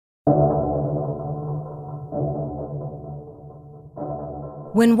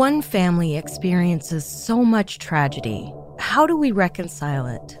When one family experiences so much tragedy, how do we reconcile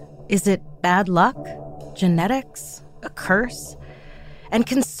it? Is it bad luck? Genetics? A curse? And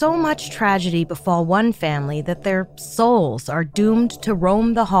can so much tragedy befall one family that their souls are doomed to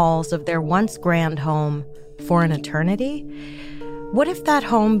roam the halls of their once grand home for an eternity? What if that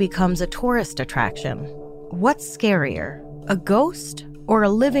home becomes a tourist attraction? What's scarier, a ghost or a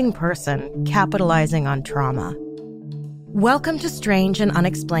living person capitalizing on trauma? Welcome to Strange and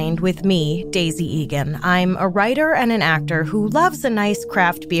Unexplained with me, Daisy Egan. I'm a writer and an actor who loves a nice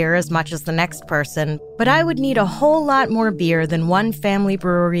craft beer as much as the next person, but I would need a whole lot more beer than one family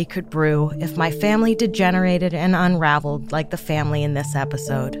brewery could brew if my family degenerated and unraveled like the family in this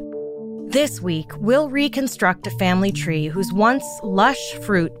episode. This week, we'll reconstruct a family tree whose once lush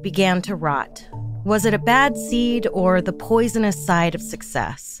fruit began to rot. Was it a bad seed or the poisonous side of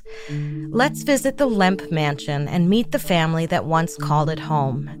success? Let's visit the Lemp mansion and meet the family that once called it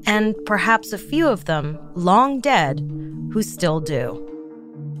home, and perhaps a few of them, long dead, who still do.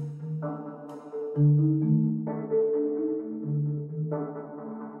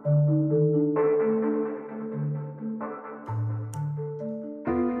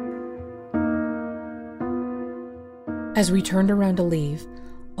 As we turned around to leave,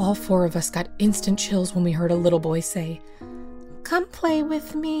 all four of us got instant chills when we heard a little boy say, "Come play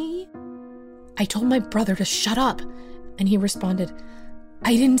with me." I told my brother to shut up, and he responded,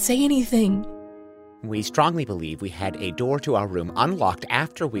 "I didn't say anything." We strongly believe we had a door to our room unlocked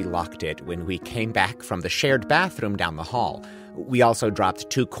after we locked it when we came back from the shared bathroom down the hall. We also dropped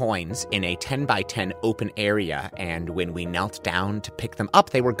 2 coins in a 10 by 10 open area, and when we knelt down to pick them up,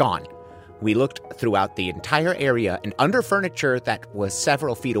 they were gone. We looked throughout the entire area and under furniture that was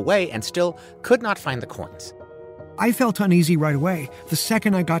several feet away and still could not find the coins. I felt uneasy right away the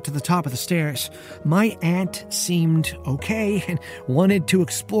second I got to the top of the stairs. My aunt seemed okay and wanted to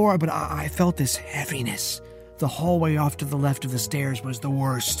explore, but I felt this heaviness. The hallway off to the left of the stairs was the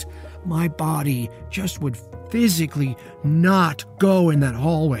worst. My body just would physically not go in that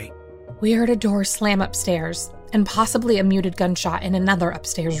hallway. We heard a door slam upstairs and possibly a muted gunshot in another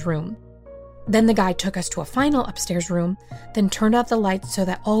upstairs room. Then the guy took us to a final upstairs room, then turned out the lights so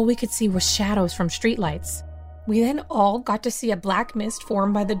that all we could see was shadows from streetlights. We then all got to see a black mist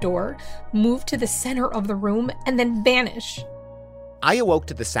form by the door, move to the center of the room, and then vanish. I awoke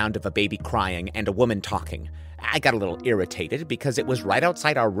to the sound of a baby crying and a woman talking. I got a little irritated because it was right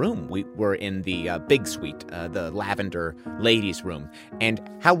outside our room. We were in the big suite, the lavender ladies' room, and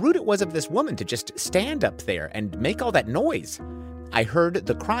how rude it was of this woman to just stand up there and make all that noise. I heard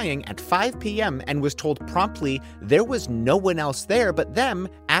the crying at 5 p.m. and was told promptly there was no one else there but them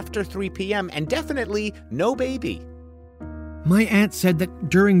after 3 p.m. and definitely no baby. My aunt said that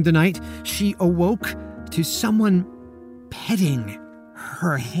during the night, she awoke to someone petting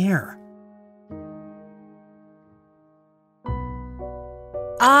her hair.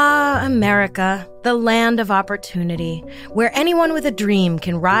 Ah, America, the land of opportunity, where anyone with a dream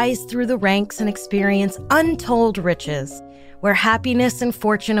can rise through the ranks and experience untold riches, where happiness and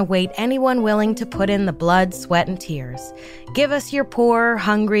fortune await anyone willing to put in the blood, sweat, and tears. Give us your poor,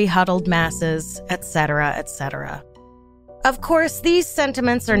 hungry, huddled masses, etc., etc. Of course, these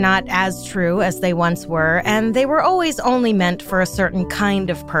sentiments are not as true as they once were, and they were always only meant for a certain kind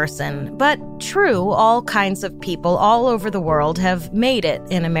of person. But true, all kinds of people all over the world have made it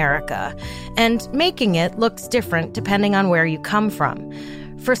in America, and making it looks different depending on where you come from.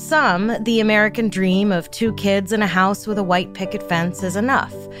 For some, the American dream of 2 kids in a house with a white picket fence is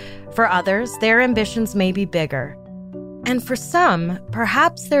enough. For others, their ambitions may be bigger. And for some,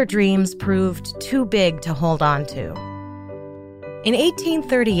 perhaps their dreams proved too big to hold on to. In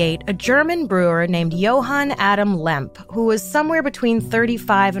 1838, a German brewer named Johann Adam Lemp, who was somewhere between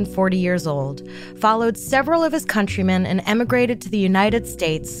 35 and 40 years old, followed several of his countrymen and emigrated to the United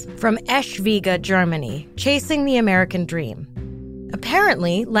States from Eschwege, Germany, chasing the American dream.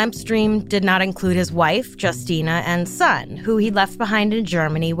 Apparently, Lemp's dream did not include his wife, Justina, and son, who he left behind in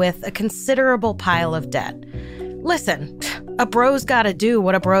Germany with a considerable pile of debt. Listen, a bro's gotta do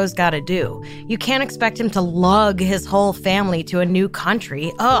what a bro's gotta do. You can't expect him to lug his whole family to a new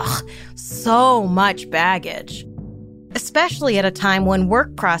country. Ugh, so much baggage. Especially at a time when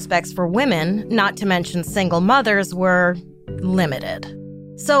work prospects for women, not to mention single mothers, were limited.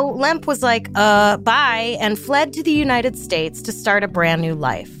 So Lemp was like, bye, and fled to the United States to start a brand new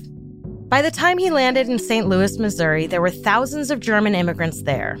life. By the time he landed in St. Louis, Missouri, there were thousands of German immigrants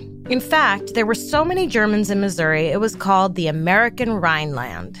there. In fact, there were so many Germans in Missouri, it was called the American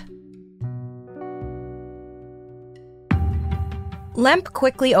Rhineland. Lemp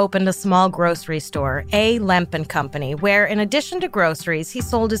quickly opened a small grocery store, A. Lemp & Company, where, in addition to groceries, he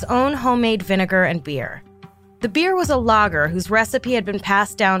sold his own homemade vinegar and beer. The beer was a lager whose recipe had been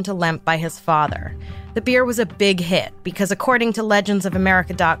passed down to Lemp by his father. The beer was a big hit because, according to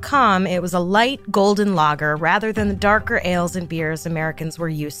legendsofamerica.com, it was a light, golden lager rather than the darker ales and beers Americans were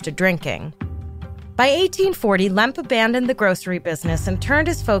used to drinking. By 1840, Lemp abandoned the grocery business and turned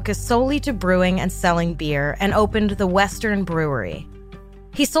his focus solely to brewing and selling beer and opened the Western Brewery.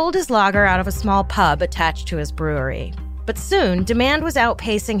 He sold his lager out of a small pub attached to his brewery. But soon, demand was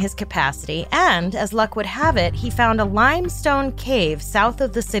outpacing his capacity, and, as luck would have it, he found a limestone cave south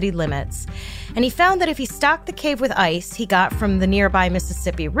of the city limits. And he found that if he stocked the cave with ice he got from the nearby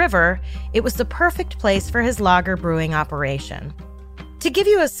Mississippi River, it was the perfect place for his lager brewing operation. To give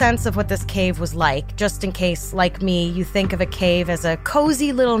you a sense of what this cave was like, just in case, like me, you think of a cave as a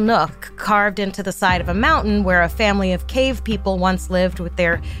cozy little nook carved into the side of a mountain where a family of cave people once lived with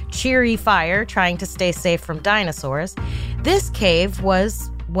their cheery fire trying to stay safe from dinosaurs, this cave was,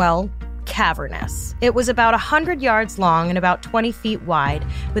 well, cavernous. It was about 100 yards long and about 20 feet wide,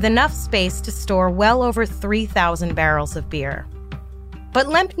 with enough space to store well over 3,000 barrels of beer. But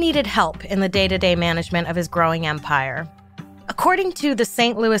Lemp needed help in the day-to-day management of his growing empire. According to the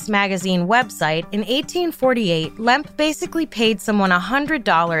St. Louis Magazine website, in 1848, Lemp basically paid someone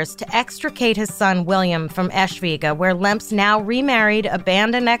 $100 to extricate his son William from Eschwege, where Lemp's now remarried,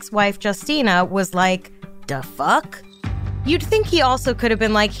 abandoned ex-wife Justina was like, "Da fuck?" You'd think he also could have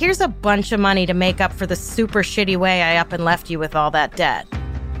been like, "Here's a bunch of money to make up for the super shitty way I up and left you with all that debt."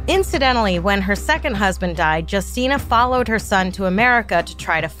 Incidentally, when her second husband died, Justina followed her son to America to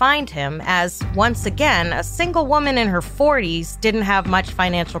try to find him, as, once again, a single woman in her 40s didn't have much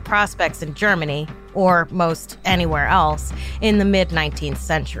financial prospects in Germany, or most anywhere else, in the mid-19th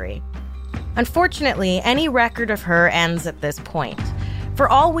century. Unfortunately, any record of her ends at this point. For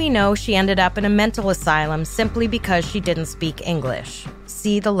all we know, she ended up in a mental asylum simply because she didn't speak English.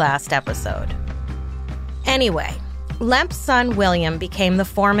 See the last episode. Anyway, Lemp's son William became the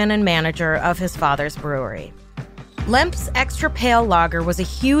foreman and manager of his father's brewery. Lemp's Extra Pale Lager was a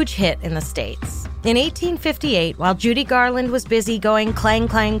huge hit in the States. In 1858, while Judy Garland was busy going clang,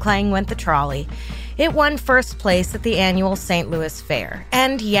 clang, clang went the trolley, it won first place at the annual St. Louis Fair.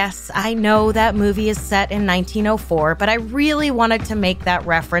 And yes, I know that movie is set in 1904, but I really wanted to make that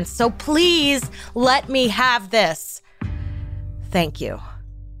reference, so please let me have this. Thank you.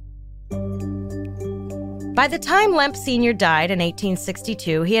 By the time Lemp Sr. died in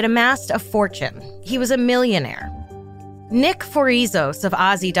 1862, he had amassed a fortune. He was a millionaire. Nick Forizos of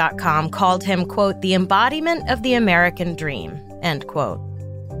Ozzy.com called him, quote, the embodiment of the American dream, end quote.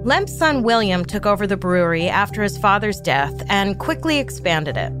 Lemp's son William took over the brewery after his father's death and quickly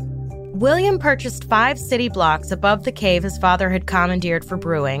expanded it. William purchased 5 city blocks above the cave his father had commandeered for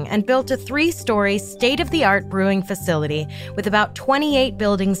brewing and built a 3-story, state-of-the-art brewing facility with about 28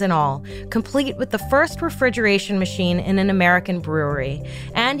 buildings in all, complete with the first refrigeration machine in an American brewery,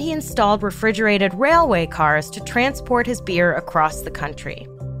 and he installed refrigerated railway cars to transport his beer across the country.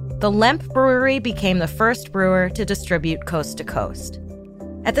 The Lemp Brewery became the first brewer to distribute coast to coast.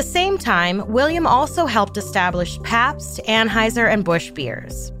 At the same time, William also helped establish Pabst, Anheuser, and Busch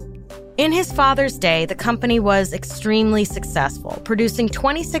beers. In his father's day, the company was extremely successful, producing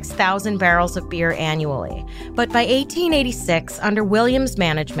 26,000 barrels of beer annually. But by 1886, under William's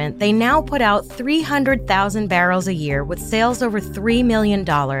management, they now put out 300,000 barrels a year with sales over $3 million,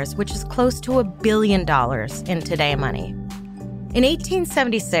 which is close to $1 billion in today money. In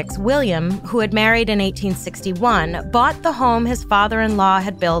 1876, William, who had married in 1861, bought the home his father-in-law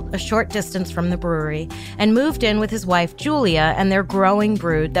had built a short distance from the brewery and moved in with his wife Julia and their growing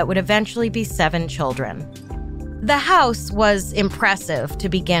brood that would eventually be 7 children. The house was impressive to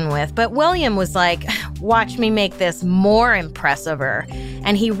begin with, but William was like, watch me make this more impressiver.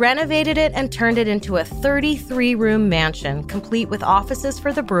 And he renovated it and turned it into a 33-room mansion, complete with offices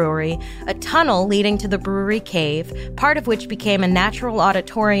for the brewery, a tunnel leading to the brewery cave, part of which became a natural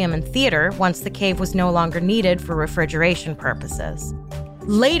auditorium and theater once the cave was no longer needed for refrigeration purposes.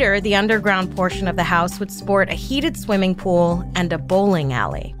 Later, the underground portion of the house would sport a heated swimming pool and a bowling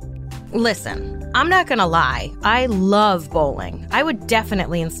alley. Listen, I'm not gonna lie, I love bowling. I would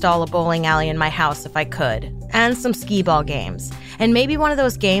definitely install a bowling alley in my house if I could. And some skee-ball games. And maybe one of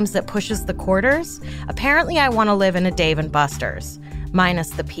those games that pushes the quarters. Apparently I want to live in a Dave & Buster's.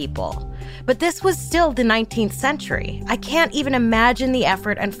 Minus the people. But this was still the 19th century. I can't even imagine the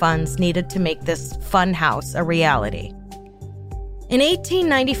effort and funds needed to make this fun house a reality. In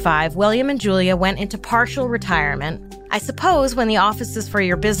 1895, William and Julia went into partial retirement. I suppose when the offices for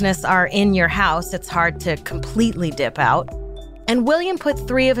your business are in your house, it's hard to completely dip out. and William put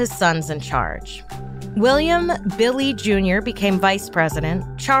 3 of his sons in charge. William Billy Jr. became vice president,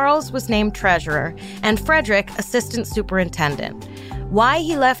 Charles was named treasurer, and Frederick assistant superintendent. Why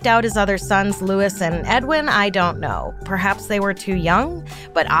he left out his other sons, Louis and Edwin, I don't know. Perhaps they were too young,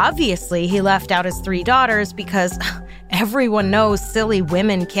 but obviously he left out his 3 daughters because everyone knows silly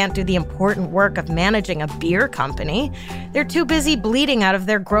women can't do the important work of managing a beer company. They're too busy bleeding out of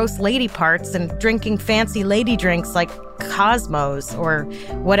their gross lady parts and drinking fancy lady drinks like Cosmos, or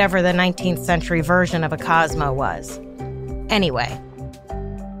whatever the 19th century version of a Cosmo was. Anyway,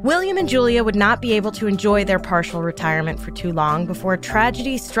 William and Julia would not be able to enjoy their partial retirement for too long before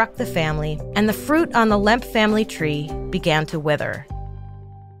tragedy struck the family and the fruit on the Lemp family tree began to wither.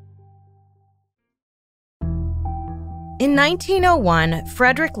 In 1901,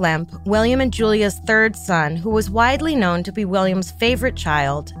 Frederick Lemp, William and Julia's 3rd son, who was widely known to be William's favorite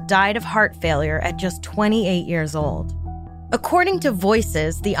child, died of heart failure at just 28 years old. According to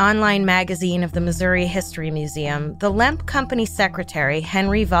Voices, the online magazine of the Missouri History Museum, the Lemp Company secretary,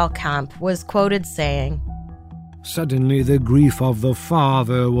 Henry Valcamp, was quoted saying, "Suddenly the grief of the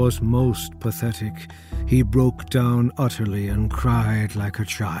father was most pathetic. He broke down utterly and cried like a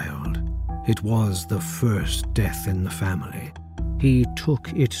child. It was the first death in the family. He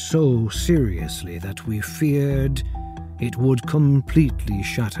took it so seriously that we feared it would completely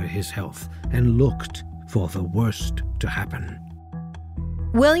shatter his health and looked for the worst to happen."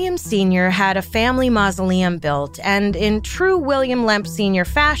 William Sr. had a family mausoleum built and, in true William Lemp Sr.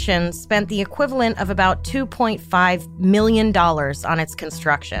 fashion, spent the equivalent of about $2.5 million on its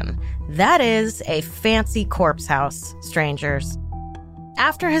construction. That is a fancy corpse house, strangers.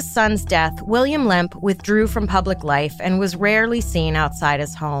 After his son's death, William Lemp withdrew from public life and was rarely seen outside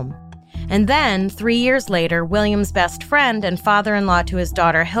his home. And then, 3 years later, William's best friend and father-in-law to his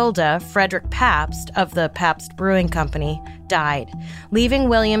daughter Hilda, Frederick Pabst of the Pabst Brewing Company, died, leaving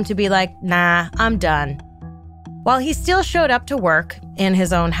William to be like, nah, I'm done. While he still showed up to work, in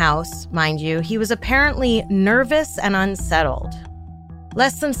his own house, mind you, he was apparently nervous and unsettled.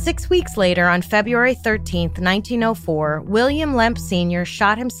 Less than 6 weeks later, on February 13th, 1904, William Lemp Sr.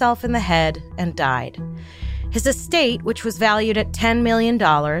 shot himself in the head and died. His estate, which was valued at $10 million,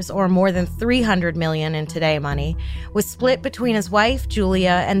 or more than $300 million in today money, was split between his wife,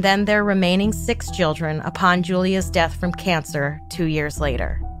 Julia, and then their remaining 6 children upon Julia's death from cancer 2 years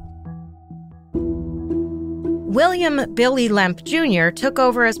later. William Billy Lemp Jr. took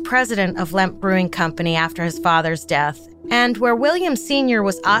over as president of Lemp Brewing Company after his father's death, and where William Sr.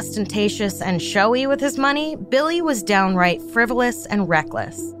 was ostentatious and showy with his money, Billy was downright frivolous and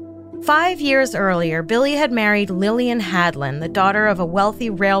reckless. 5 years earlier, Billy had married Lillian Hadlin, the daughter of a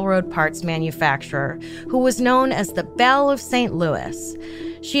wealthy railroad parts manufacturer, who was known as the Belle of St. Louis.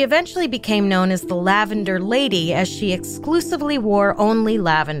 She eventually became known as the Lavender Lady, as she exclusively wore only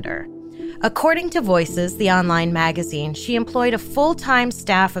lavender. According to Voices, the online magazine, she employed a full-time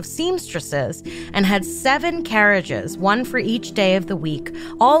staff of seamstresses and had 7 carriages, one for each day of the week,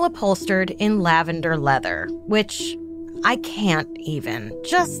 all upholstered in lavender leather, which I can't even.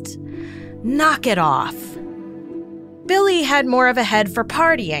 Just knock it off. Billy had more of a head for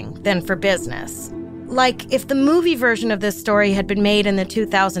partying than for business. Like, if the movie version of this story had been made in the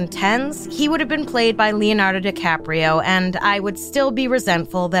 2010s, he would have been played by Leonardo DiCaprio, and I would still be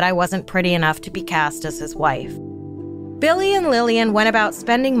resentful that I wasn't pretty enough to be cast as his wife. Billy and Lillian went about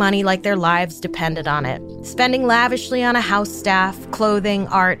spending money like their lives depended on it, spending lavishly on a house staff, clothing,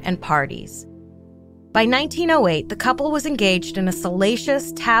 art, and parties. By 1908, the couple was engaged in a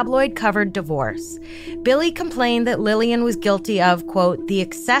salacious, tabloid-covered divorce. Billy complained that Lillian was guilty of, quote, the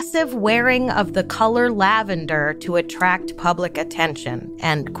excessive wearing of the color lavender to attract public attention,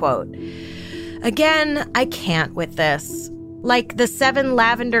 end quote. Again, I can't with this. Like the 7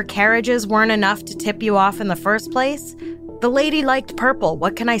 lavender carriages weren't enough to tip you off in the first place? The lady liked purple,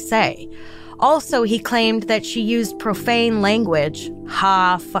 what can I say? Also, he claimed that she used profane language,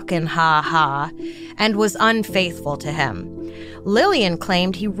 ha, fucking ha, ha, and was unfaithful to him. Lillian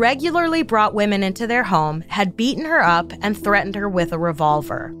claimed he regularly brought women into their home, had beaten her up, and threatened her with a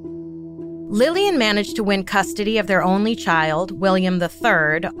revolver. Lillian managed to win custody of their only child, William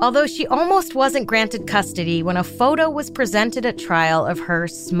III, although she almost wasn't granted custody when a photo was presented at trial of her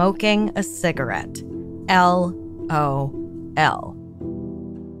smoking a cigarette. LOL.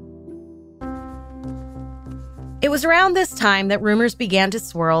 It was around this time that rumors began to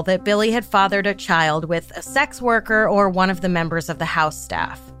swirl that Billy had fathered a child with a sex worker or one of the members of the house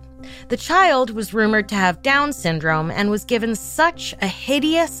staff. The child was rumored to have Down syndrome and was given such a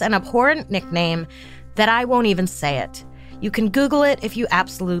hideous and abhorrent nickname that I won't even say it. You can Google it if you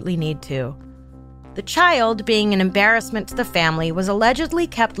absolutely need to. The child, being an embarrassment to the family, was allegedly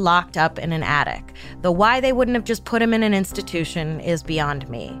kept locked up in an attic, though why they wouldn't have just put him in an institution is beyond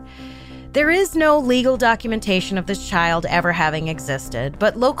me. There is no legal documentation of this child ever having existed,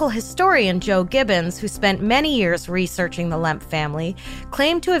 but local historian Joe Gibbons, who spent many years researching the Lemp family,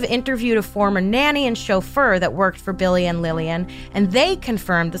 claimed to have interviewed a former nanny and chauffeur that worked for Billy and Lillian, and they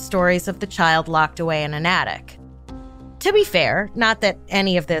confirmed the stories of the child locked away in an attic. To be fair, not that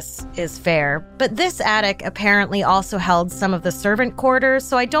any of this is fair, but this attic apparently also held some of the servant quarters,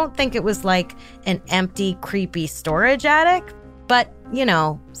 so I don't think it was like an empty, creepy storage attic, but,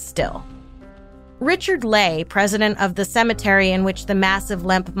 still. Richard Lay, president of the cemetery in which the massive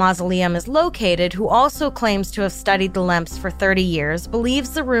Lemp mausoleum is located, who also claims to have studied the Lemps for 30 years,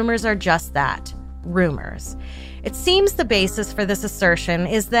 believes the rumors are just that, rumors. It seems the basis for this assertion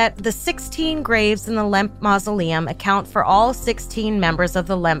is that the 16 graves in the Lemp mausoleum account for all 16 members of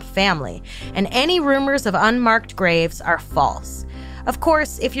the Lemp family, and any rumors of unmarked graves are false. Of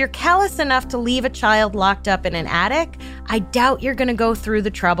course, if you're callous enough to leave a child locked up in an attic, I doubt you're going to go through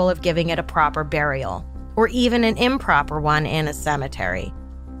the trouble of giving it a proper burial, or even an improper one in a cemetery.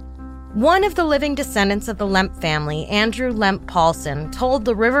 One of the living descendants of the Lemp family, Andrew Lemp Paulson, told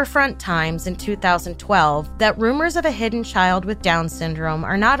the Riverfront Times in 2012 that rumors of a hidden child with Down syndrome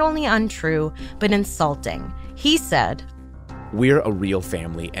are not only untrue, but insulting. He said, "We're a real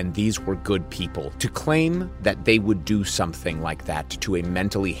family, and these were good people. To claim that they would do something like that to a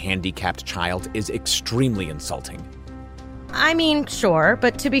mentally handicapped child is extremely insulting." I mean, sure,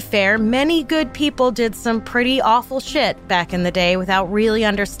 but to be fair, many good people did some pretty awful shit back in the day without really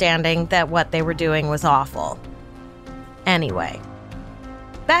understanding that what they were doing was awful. Anyway,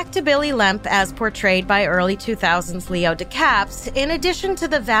 back to Billy Lemp as portrayed by early 2000s Leo DeCapps. In addition to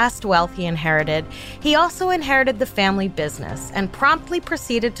the vast wealth he inherited, he also inherited the family business and promptly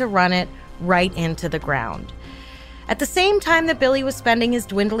proceeded to run it right into the ground. At the same time that Billy was spending his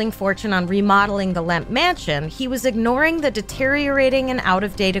dwindling fortune on remodeling the Lemp mansion, he was ignoring the deteriorating and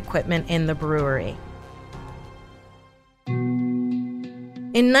out-of-date equipment in the brewery.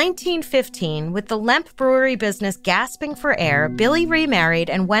 In 1915, with the Lemp brewery business gasping for air, Billy remarried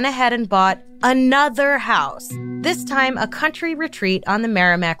and went ahead and bought another house, this time a country retreat on the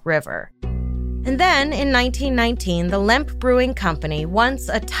Merrimack River. And then, in 1919, the Lemp Brewing Company, once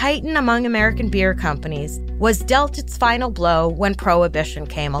a titan among American beer companies, was dealt its final blow when Prohibition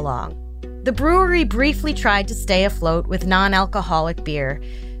came along. The brewery briefly tried to stay afloat with non-alcoholic beer,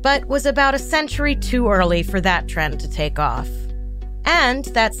 but was about a century too early for that trend to take off. And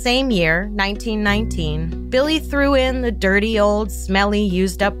that same year, 1919, Billy threw in the dirty old, smelly,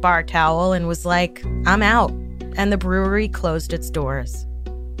 used-up bar towel and was like, "I'm out," and the brewery closed its doors.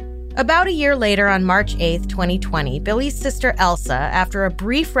 About a year later, on March 8, 2020, Billy's sister Elsa, after a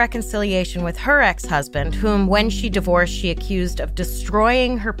brief reconciliation with her ex-husband, whom when she divorced she accused of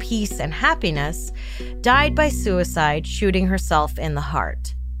destroying her peace and happiness, died by suicide, shooting herself in the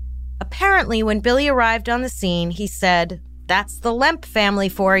heart. Apparently, when Billy arrived on the scene, he said, "That's the Lemp family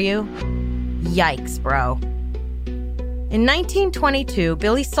for you." Yikes, bro. In 1922,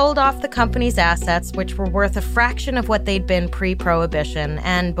 Billy sold off the company's assets, which were worth a fraction of what they'd been pre-Prohibition,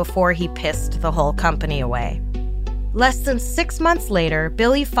 and before he pissed the whole company away. Less than 6 months later,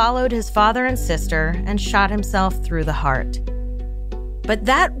 Billy followed his father and sister and shot himself through the heart. But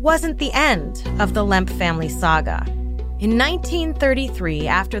that wasn't the end of the Lemp family saga. In 1933,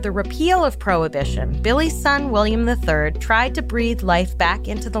 after the repeal of Prohibition, Billy's son William III tried to breathe life back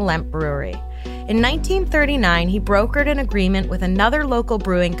into the Lemp brewery. In 1939, he brokered an agreement with another local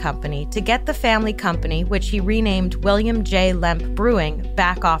brewing company to get the family company, which he renamed William J. Lemp Brewing,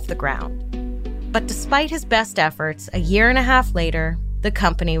 back off the ground. But despite his best efforts, a year and a half later, the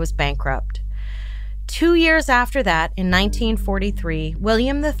company was bankrupt. 2 years after that, in 1943,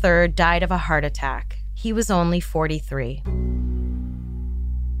 William III died of a heart attack. He was only 43.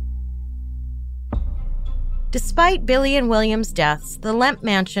 Despite Billy and William's deaths, the Lemp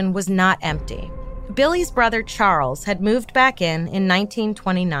mansion was not empty. Billy's brother Charles had moved back in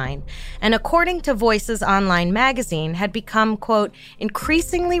 1929, and according to Voices Online magazine, had become, quote,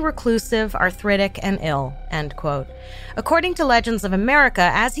 increasingly reclusive, arthritic, and ill, end quote. According to Legends of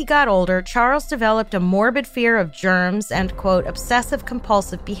America, as he got older, Charles developed a morbid fear of germs and, quote,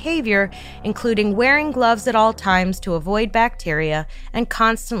 obsessive-compulsive behavior, including wearing gloves at all times to avoid bacteria and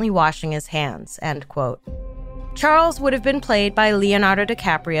constantly washing his hands, end quote. Charles would have been played by Leonardo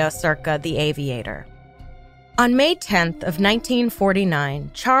DiCaprio circa The Aviator. On May 10th of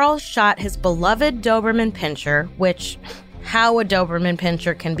 1949, Charles shot his beloved Doberman Pinscher, which, how a Doberman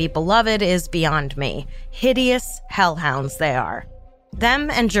Pinscher can be beloved is beyond me. Hideous hellhounds they are. Them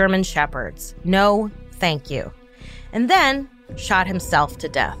and German shepherds. No, thank you. And then shot himself to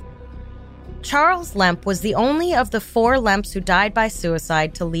death. Charles Lemp was the only of the 4 Lemps who died by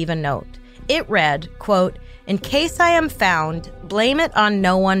suicide to leave a note. It read, quote, "In case I am found, blame it on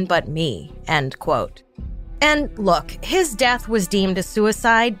no one but me," end quote. And look, his death was deemed a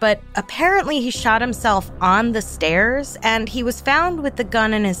suicide, but apparently he shot himself on the stairs, and he was found with the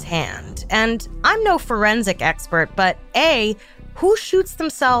gun in his hand. And I'm no forensic expert, but A, who shoots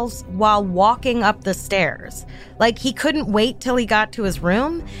themselves while walking up the stairs? Like, he couldn't wait till he got to his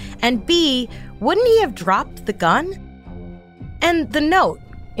room? And B, wouldn't he have dropped the gun? And the note,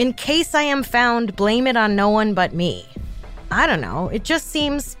 "In case I am found, blame it on no one but me." I don't know, it just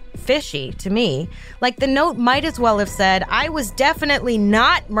seems fishy to me. Like, the note might as well have said, "I was definitely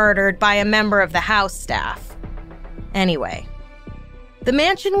not murdered by a member of the house staff." Anyway, the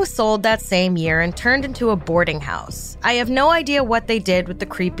mansion was sold that same year and turned into a boarding house. I have no idea what they did with the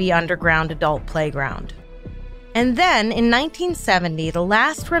creepy underground adult playground. And then, in 1970, the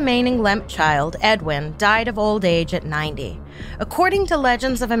last remaining Lemp child, Edwin, died of old age at 90. According to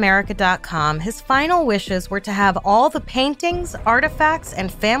legendsofamerica.com, his final wishes were to have all the paintings, artifacts, and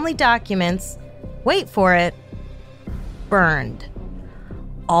family documents, wait for it, burned.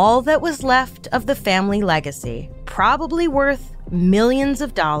 All that was left of the family legacy, probably worth millions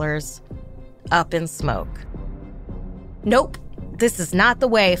of dollars, up in smoke. Nope, this is not the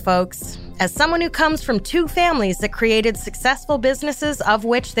way, folks. As someone who comes from 2 families that created successful businesses of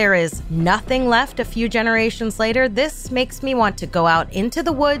which there is nothing left a few generations later, this makes me want to go out into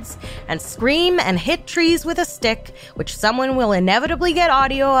the woods and scream and hit trees with a stick, which someone will inevitably get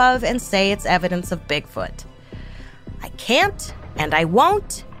audio of and say it's evidence of Bigfoot. I can't, and I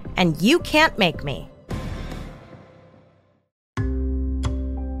won't, and you can't make me.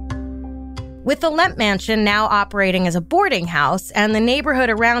 With the Lemp Mansion now operating as a boarding house and the neighborhood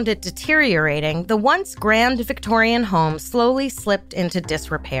around it deteriorating, the once grand Victorian home slowly slipped into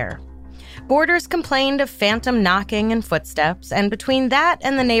disrepair. Boarders complained of phantom knocking and footsteps, and between that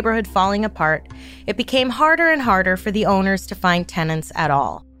and the neighborhood falling apart, it became harder and harder for the owners to find tenants at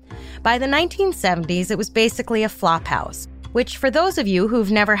all. By the 1970s, it was basically a flop house, which for those of you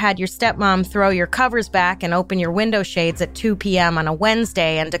who've never had your stepmom throw your covers back and open your window shades at 2 p.m. on a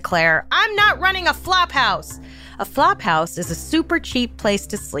Wednesday and declare, "I'm not running a flop house." A flop house is a super cheap place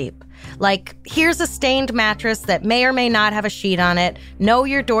to sleep. Like, here's a stained mattress that may or may not have a sheet on it. No,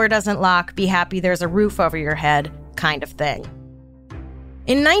 your door doesn't lock. Be happy there's a roof over your head, kind of thing.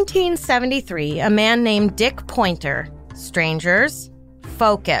 In 1973, a man named Dick Pointer, strangers,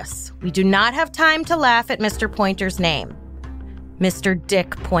 focus. We do not have time to laugh at Mr. Pointer's name. Mr.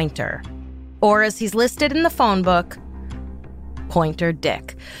 Dick Pointer, or as he's listed in the phone book, Pointer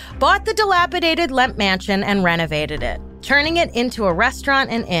Dick, bought the dilapidated Lemp Mansion and renovated it, turning it into a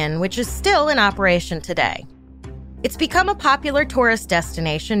restaurant and inn, which is still in operation today. It's become a popular tourist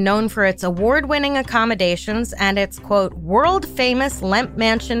destination known for its award-winning accommodations and its, quote, world-famous Lemp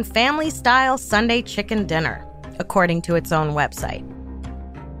Mansion family-style Sunday chicken dinner, according to its own website.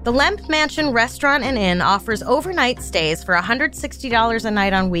 The Lemp Mansion Restaurant and Inn offers overnight stays for $160 a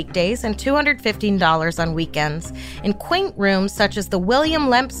night on weekdays and $215 on weekends in quaint rooms such as the William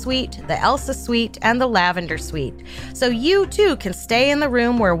Lemp Suite, the Elsa Suite, and the Lavender Suite. So you, too, can stay in the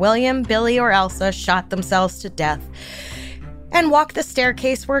room where William, Billy, or Elsa shot themselves to death and walk the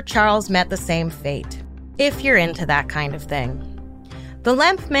staircase where Charles met the same fate, if you're into that kind of thing. The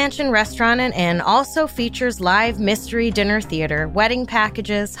Lemp Mansion Restaurant and Inn also features live mystery dinner theater, wedding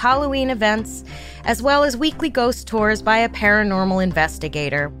packages, Halloween events, as well as weekly ghost tours by a paranormal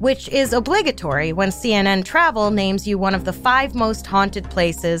investigator, which is obligatory when CNN Travel names you one of the 5 most haunted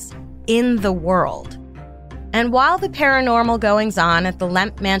places in the world. And while the paranormal goings-on at the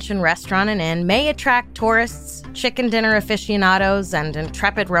Lemp Mansion Restaurant and Inn may attract tourists, chicken dinner aficionados, and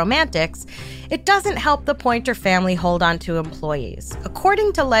intrepid romantics, it doesn't help the Pointer family hold on to employees.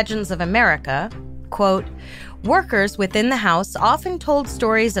 According to Legends of America, quote, workers within the house often told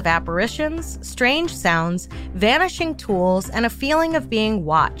stories of apparitions, strange sounds, vanishing tools, and a feeling of being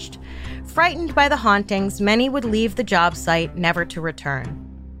watched. Frightened by the hauntings, many would leave the job site never to return.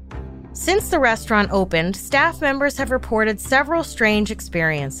 Since the restaurant opened, staff members have reported several strange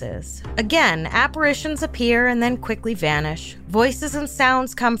experiences. Again, apparitions appear and then quickly vanish. Voices and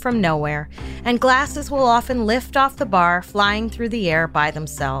sounds come from nowhere, and glasses will often lift off the bar, flying through the air by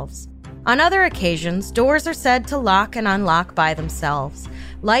themselves. On other occasions, doors are said to lock and unlock by themselves.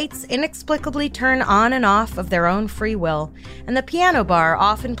 Lights inexplicably turn on and off of their own free will, and the piano bar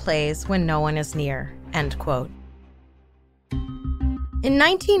often plays when no one is near. End quote. In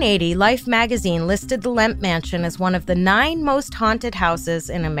 1980, Life magazine listed the Lemp Mansion as one of the 9 most haunted houses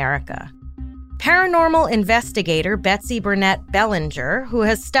in America. Paranormal investigator Betsy Burnett Bellinger, who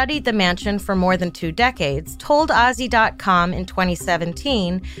has studied the mansion for more than 2 decades, told Aussie.com in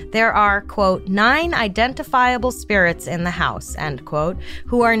 2017 there are, quote, 9 identifiable spirits in the house, end quote,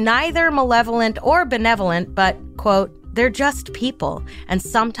 who are neither malevolent or benevolent, but, quote, they're just people, and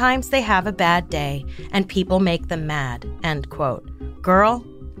sometimes they have a bad day, and people make them mad, end quote. Girl,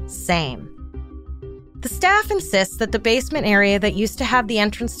 same. The staff insists that the basement area that used to have the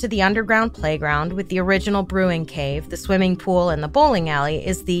entrance to the underground playground with the original brewing cave, the swimming pool, and the bowling alley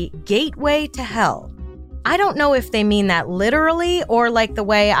is the gateway to hell. I don't know if they mean that literally or like the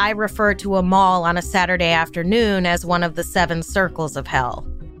way I refer to a mall on a Saturday afternoon as one of the 7 circles of hell.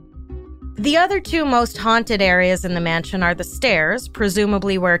 The other 2 most haunted areas in the mansion are the stairs,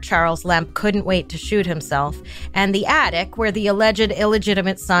 presumably where Charles Lemp couldn't wait to shoot himself, and the attic, where the alleged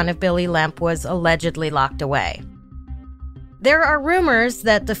illegitimate son of Billy Lemp was allegedly locked away. There are rumors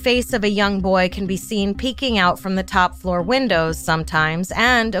that the face of a young boy can be seen peeking out from the top floor windows sometimes,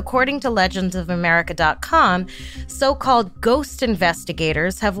 and according to legendsofamerica.com, so-called ghost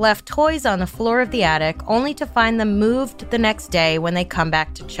investigators have left toys on the floor of the attic only to find them moved the next day when they come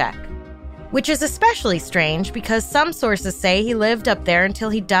back to check. Which is especially strange because some sources say he lived up there until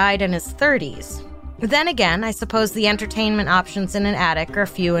he died in his 30s. Then again, I suppose the entertainment options in an attic are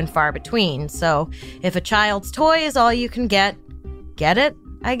few and far between, so if a child's toy is all you can get it,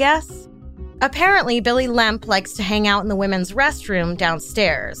 I guess? Apparently, Billy Lemp likes to hang out in the women's restroom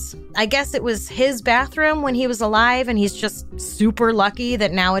downstairs. I guess it was his bathroom when he was alive, and he's just super lucky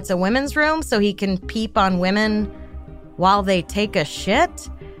that now it's a women's room so he can peep on women while they take a shit?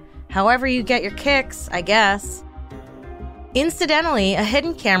 However you get your kicks, I guess. Incidentally, a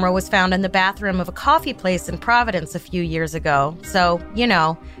hidden camera was found in the bathroom of a coffee place in Providence a few years ago. So,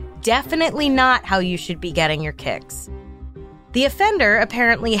 definitely not how you should be getting your kicks. The offender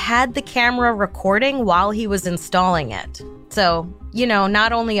apparently had the camera recording while he was installing it. So,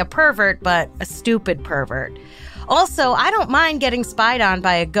 not only a pervert, but a stupid pervert. Also, I don't mind getting spied on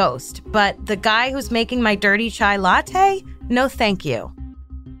by a ghost, but the guy who's making my dirty chai latte? No thank you.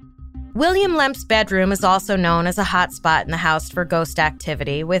 William Lemp's bedroom is also known as a hotspot in the house for ghost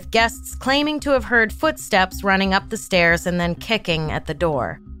activity, with guests claiming to have heard footsteps running up the stairs and then kicking at the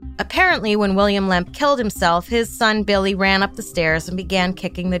door. Apparently, when William Lemp killed himself, his son Billy ran up the stairs and began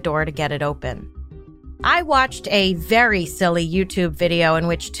kicking the door to get it open. I watched a very silly YouTube video in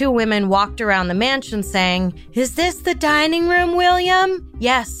which 2 women walked around the mansion saying, "Is this the dining room, William?"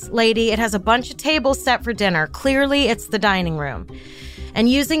 "Yes, lady, it has a bunch of tables set for dinner. Clearly, it's the dining room." And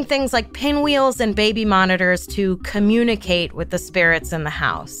using things like pinwheels and baby monitors to communicate with the spirits in the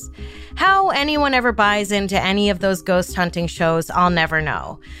house. How anyone ever buys into any of those ghost hunting shows, I'll never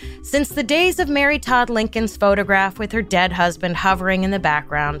know. Since the days of Mary Todd Lincoln's photograph with her dead husband hovering in the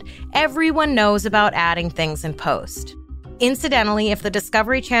background, everyone knows about adding things in post. Incidentally, if the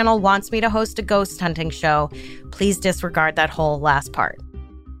Discovery Channel wants me to host a ghost hunting show, please disregard that whole last part.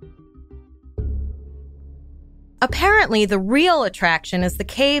 Apparently, the real attraction is the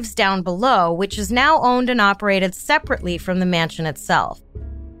caves down below, which is now owned and operated separately from the mansion itself.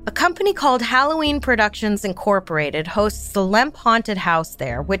 A company called Halloween Productions Incorporated hosts the Lemp Haunted House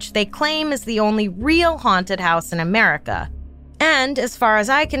there, which they claim is the only real haunted house in America, and, as far as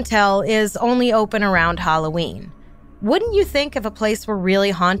I can tell, is only open around Halloween. Wouldn't you think if a place were really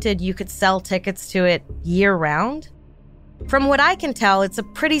haunted, you could sell tickets to it year-round? From what I can tell, it's a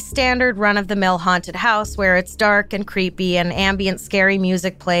pretty standard run-of-the-mill haunted house where it's dark and creepy and ambient scary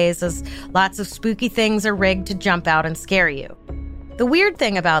music plays as lots of spooky things are rigged to jump out and scare you. The weird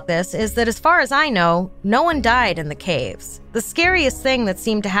thing about this is that as far as I know, no one died in the caves. The scariest thing that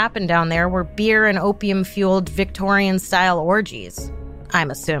seemed to happen down there were beer and opium-fueled Victorian-style orgies, I'm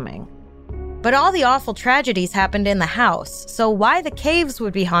assuming. But all the awful tragedies happened in the house, so why the caves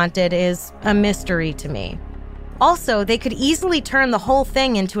would be haunted is a mystery to me. Also, they could easily turn the whole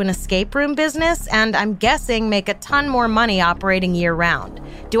thing into an escape room business, and I'm guessing make a ton more money operating year-round.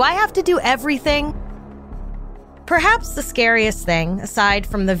 Do I have to do everything? Perhaps the scariest thing, aside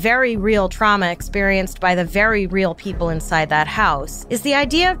from the very real trauma experienced by the very real people inside that house, is the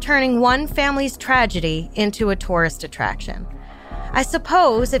idea of turning one family's tragedy into a tourist attraction. I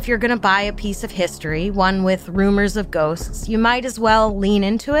suppose if you're going to buy a piece of history, one with rumors of ghosts, you might as well lean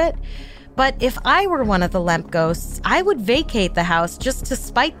into it. But if I were one of the Lemp ghosts, I would vacate the house just to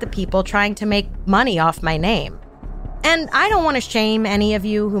spite the people trying to make money off my name. And I don't want to shame any of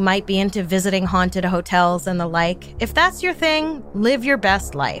you who might be into visiting haunted hotels and the like. If that's your thing, live your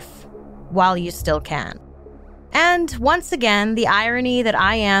best life while you still can. And once again, the irony that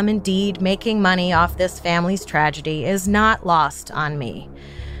I am indeed making money off this family's tragedy is not lost on me.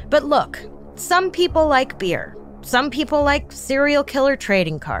 But look, some people like beer. Some people like serial killer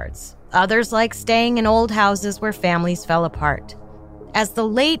trading cards. Others like staying in old houses where families fell apart. As the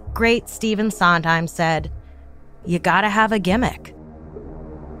late, great Stephen Sondheim said, you gotta have a gimmick.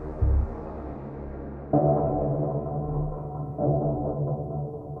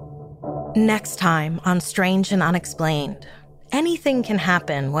 Next time on Strange and Unexplained, anything can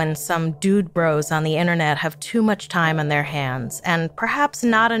happen when some dude bros on the internet have too much time on their hands and perhaps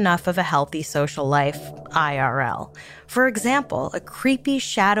not enough of a healthy social life, IRL. For example, a creepy,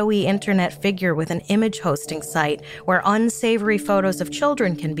 shadowy internet figure with an image hosting site where unsavory photos of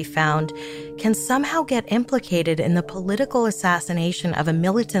children can be found can somehow get implicated in the political assassination of a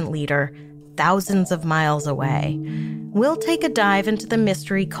militant leader thousands of miles away. We'll take a dive into the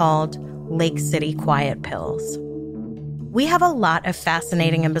mystery called Lake City Quiet Pills. We have a lot of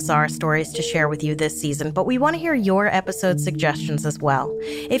fascinating and bizarre stories to share with you this season, but we want to hear your episode suggestions as well.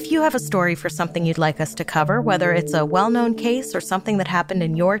 If you have a story for something you'd like us to cover, whether it's a well-known case or something that happened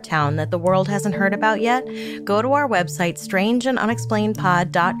in your town that the world hasn't heard about yet, go to our website,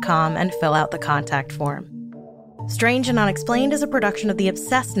 strangeandunexplainedpod.com, and fill out the contact form. Strange and Unexplained is a production of the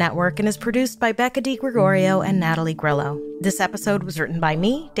Obsessed Network and is produced by Becca DiGregorio and Natalie Grillo. This episode was written by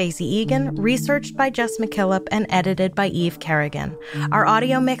me, Daisy Egan, researched by Jess McKillop, and edited by Eve Kerrigan. Our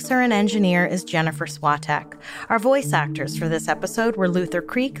audio mixer and engineer is Jennifer Swatek. Our voice actors for this episode were Luther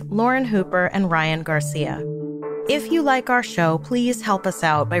Creek, Lauren Hooper, and Ryan Garcia. If you like our show, please help us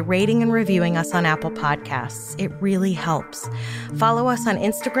out by rating and reviewing us on Apple Podcasts. It really helps. Follow us on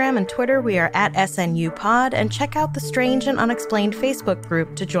Instagram and Twitter. We are at SNUpod, and check out the Strange and Unexplained Facebook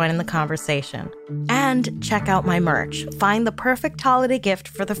group to join in the conversation. And check out my merch. Find the perfect holiday gift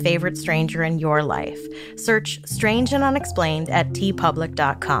for the favorite stranger in your life. Search Strange and Unexplained at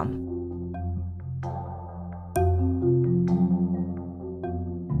tpublic.com.